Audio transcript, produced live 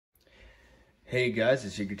Hey guys,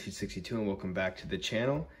 it's Jigger262 and welcome back to the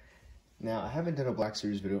channel. Now, I haven't done a Black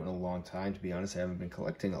Series video in a long time. To be honest, I haven't been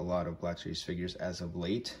collecting a lot of Black Series figures as of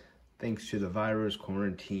late. Thanks to the virus,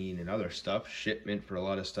 quarantine, and other stuff. Shipment for a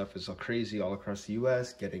lot of stuff is all crazy all across the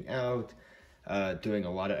US, getting out, doing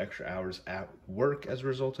a lot of extra hours at work as a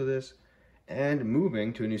result of this, and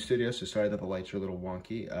moving to a new studio. So sorry that the lights are a little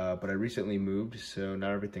wonky, but I recently moved, so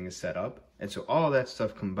now everything is set up. And so all that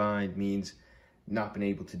stuff combined means not been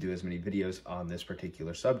able to do as many videos on this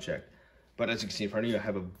particular subject. But as you can see in front of you, I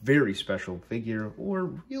have a very special figure,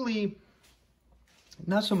 or really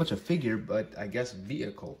not so much a figure, but I guess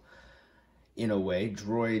vehicle in a way.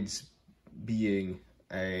 Droids being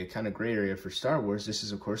a kind of gray area for Star Wars. This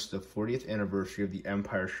is of course the 40th anniversary of the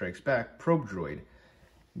Empire Strikes Back Probe Droid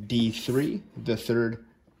D3, the third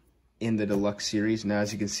in the deluxe series. Now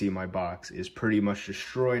as you can see, my box is pretty much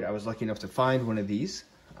destroyed. I was lucky enough to find one of these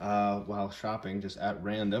while shopping, just at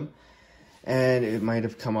random, and it might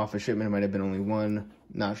have come off a shipment. It might have been only one,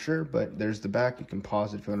 not sure, but there's the back. You can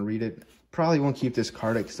pause it if you want to read it. Probably won't keep this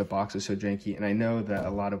card because the box is so janky, and I know that a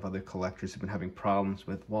lot of other collectors have been having problems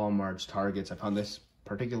with Walmart's, Targets. I found this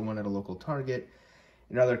particular one at a local Target,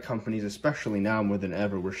 and other companies, especially now more than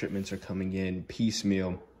ever, where shipments are coming in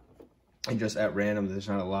piecemeal and just at random. There's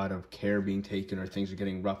not a lot of care being taken, or things are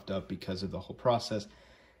getting roughed up because of the whole process,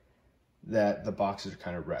 that the boxes are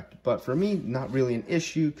kind of wrecked. But for me, not really an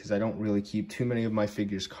issue, because I don't really keep too many of my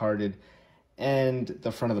figures carded, and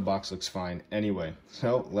the front of the box looks fine anyway.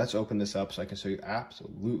 So let's open this up so I can show you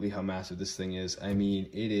absolutely how massive this thing is. I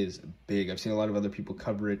mean, it is big. I've seen a lot of other people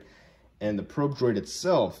cover it, and the Probe Droid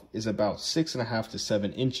itself is about 6.5 to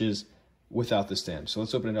 7 inches without the stand. So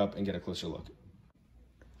let's open it up and get a closer look.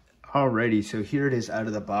 Alrighty, so here it is out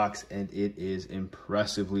of the box, and it is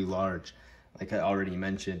impressively large, like I already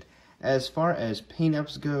mentioned. As far as paint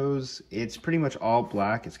apps goes, it's pretty much all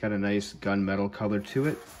black. It's got a nice gunmetal color to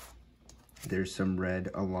it. There's some red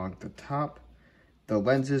along the top. The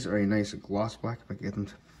lenses are a nice gloss black, if I can get them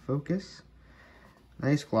to focus.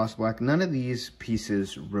 Nice gloss black. None of these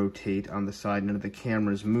pieces rotate on the side. None of the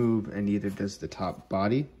cameras move, and neither does the top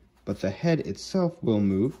body. But the head itself will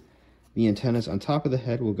move. The antennas on top of the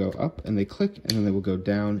head will go up, and they click, and then they will go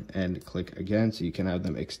down and click again, so you can have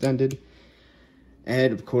them extended.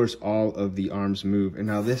 And of course, all of the arms move. And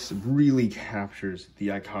now this really captures the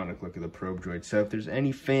iconic look of the Probe Droid. So if there's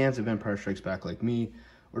any fans of Empire Strikes Back like me,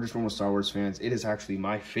 or just normal Star Wars fans, it is actually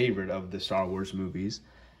my favorite of the Star Wars movies.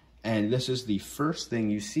 And this is the first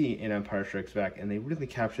thing you see in Empire Strikes Back, and they really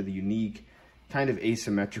capture the unique, kind of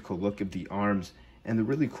asymmetrical look of the arms. And the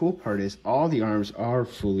really cool part is all the arms are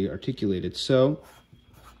fully articulated. So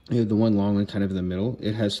you have the one long one kind of in the middle.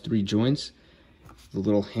 It has 3 joints. The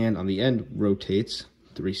little hand on the end rotates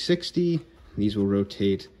 360. These will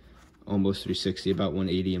rotate almost 360, about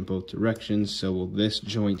 180 in both directions. So will this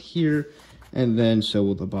joint here, and then so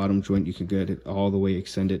will the bottom joint. You can get it all the way,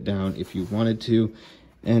 extend it down if you wanted to.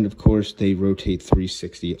 And of course, they rotate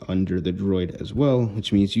 360 under the droid as well,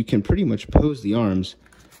 which means you can pretty much pose the arms,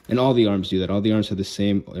 and all the arms do that. All the arms have the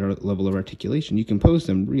same level of articulation. You can pose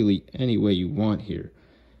them really any way you want here,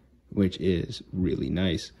 which is really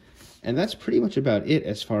nice. And that's pretty much about it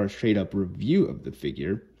as far as straight up review of the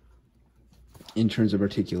figure in terms of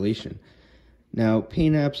articulation. Now,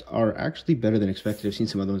 paint apps are actually better than expected. I've seen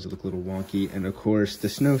some other ones that look a little wonky. And of course, the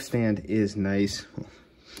snow stand is nice.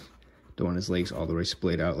 Don't want his legs all the way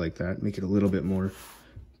splayed out like that. Make it a little bit more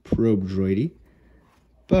Probe Droidy.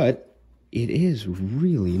 But it is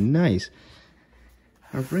really nice.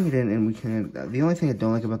 I'll bring it in and we can... The only thing I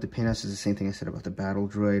don't like about the paint apps is the same thing I said about the battle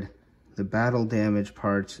droid. The battle damage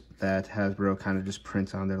parts that Hasbro kind of just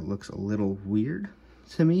prints on there looks a little weird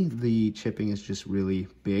to me. The chipping is just really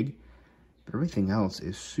big, but everything else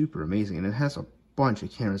is super amazing. And it has a bunch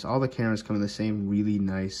of cameras. All the cameras come in the same really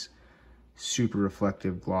nice, super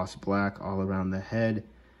reflective gloss black all around the head.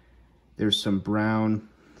 There's some brown,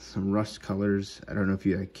 some rust colors. I don't know if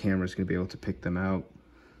you have cameras going to be able to pick them out.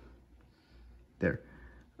 There.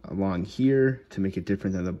 Along here to make it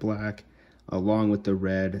different than the black, along with the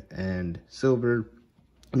red and silver.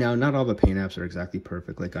 Now, not all the paint apps are exactly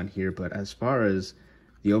perfect like on here, but as far as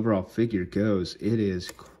the overall figure goes, it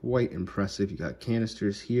is quite impressive. You got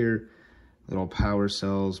canisters here, little power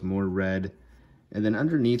cells, more red, and then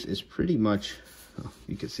underneath is pretty much, oh,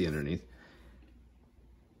 you can see underneath,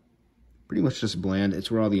 pretty much just bland.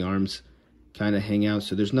 It's where all the arms kind of hang out,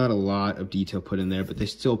 so there's not a lot of detail put in there, but they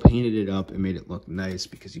still painted it up and made it look nice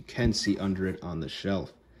because you can see under it on the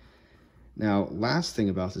shelf. Now, last thing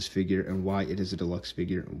about this figure and why it is a deluxe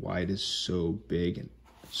figure and why it is so big and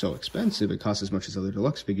so expensive, it costs as much as other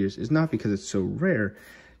deluxe figures, is not because it's so rare,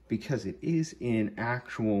 because it is in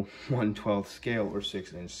actual 1/12 scale or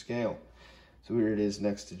 6-inch scale. So here it is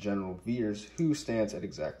next to General Veers, who stands at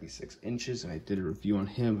exactly 6 inches. And I did a review on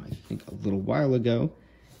him, I think, a little while ago.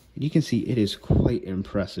 And you can see it is quite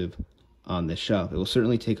impressive on the shelf. It will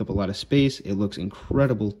certainly take up a lot of space. It looks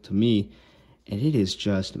incredible to me. And it is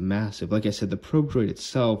just massive. Like I said, the Probe Droid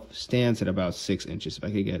itself stands at about 6 inches. If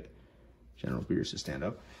I could get General Veers to stand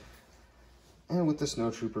up. And with the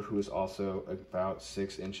Snowtrooper, who is also about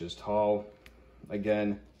 6 inches tall.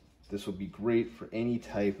 Again, this will be great for any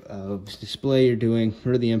type of display you're doing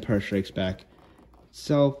for The Empire Strikes Back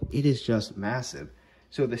itself. It is just massive.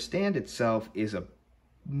 So the stand itself is a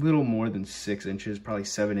little more than 6 inches, probably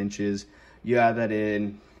 7 inches. You add that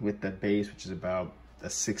in with the base, which is about a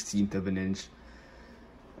 1/16 of an inch.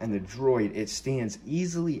 And the droid, it stands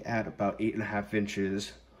easily at about 8.5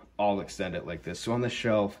 inches, all extended like this. So on the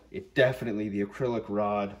shelf, it definitely, the acrylic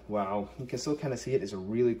rod, wow, you can still kind of see it, is a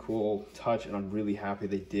really cool touch, and I'm really happy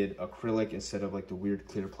they did acrylic instead of like the weird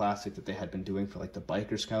clear plastic that they had been doing for like the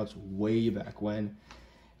Biker Scouts way back when.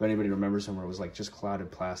 If anybody remembers somewhere, it was like just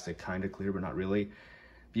clouded plastic, kind of clear, but not really.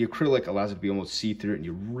 The acrylic allows it to be almost see-through, and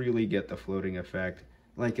you really get the floating effect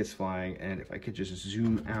like it's flying. And if I could just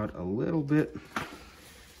zoom out a little bit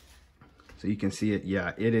so you can see it,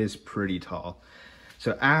 yeah, it is pretty tall.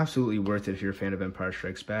 So absolutely worth it if you're a fan of Empire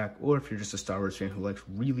Strikes Back, or if you're just a Star Wars fan who likes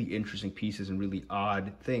really interesting pieces and really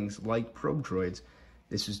odd things like probe droids.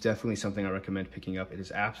 This is definitely something I recommend picking up. It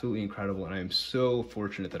is absolutely incredible, and I am so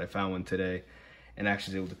fortunate that I found one today and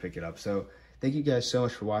actually was able to pick it up. So thank you guys so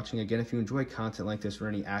much for watching. Again, if you enjoy content like this or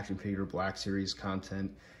any action figure Black Series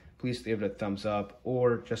content, please give it a thumbs up,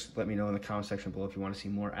 or just let me know in the comment section below if you want to see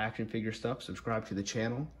more action figure stuff. Subscribe to the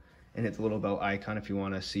channel and hit the little bell icon if you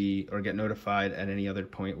want to see or get notified at any other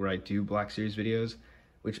point where I do Black Series videos,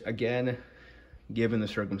 which again, given the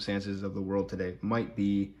circumstances of the world today, might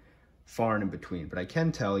be far and in between. But I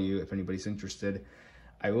can tell you, if anybody's interested,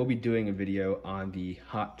 I will be doing a video on the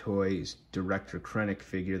Hot Toys Director Krennic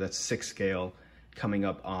figure, that's 6 scale, coming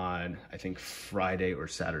up on, I think, Friday or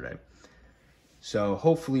Saturday. So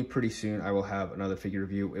hopefully pretty soon I will have another figure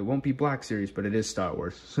review. It won't be Black Series, but it is Star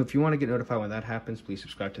Wars. So if you want to get notified when that happens, please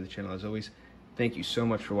subscribe to the channel as always. Thank you so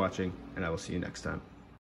much for watching, and I will see you next time.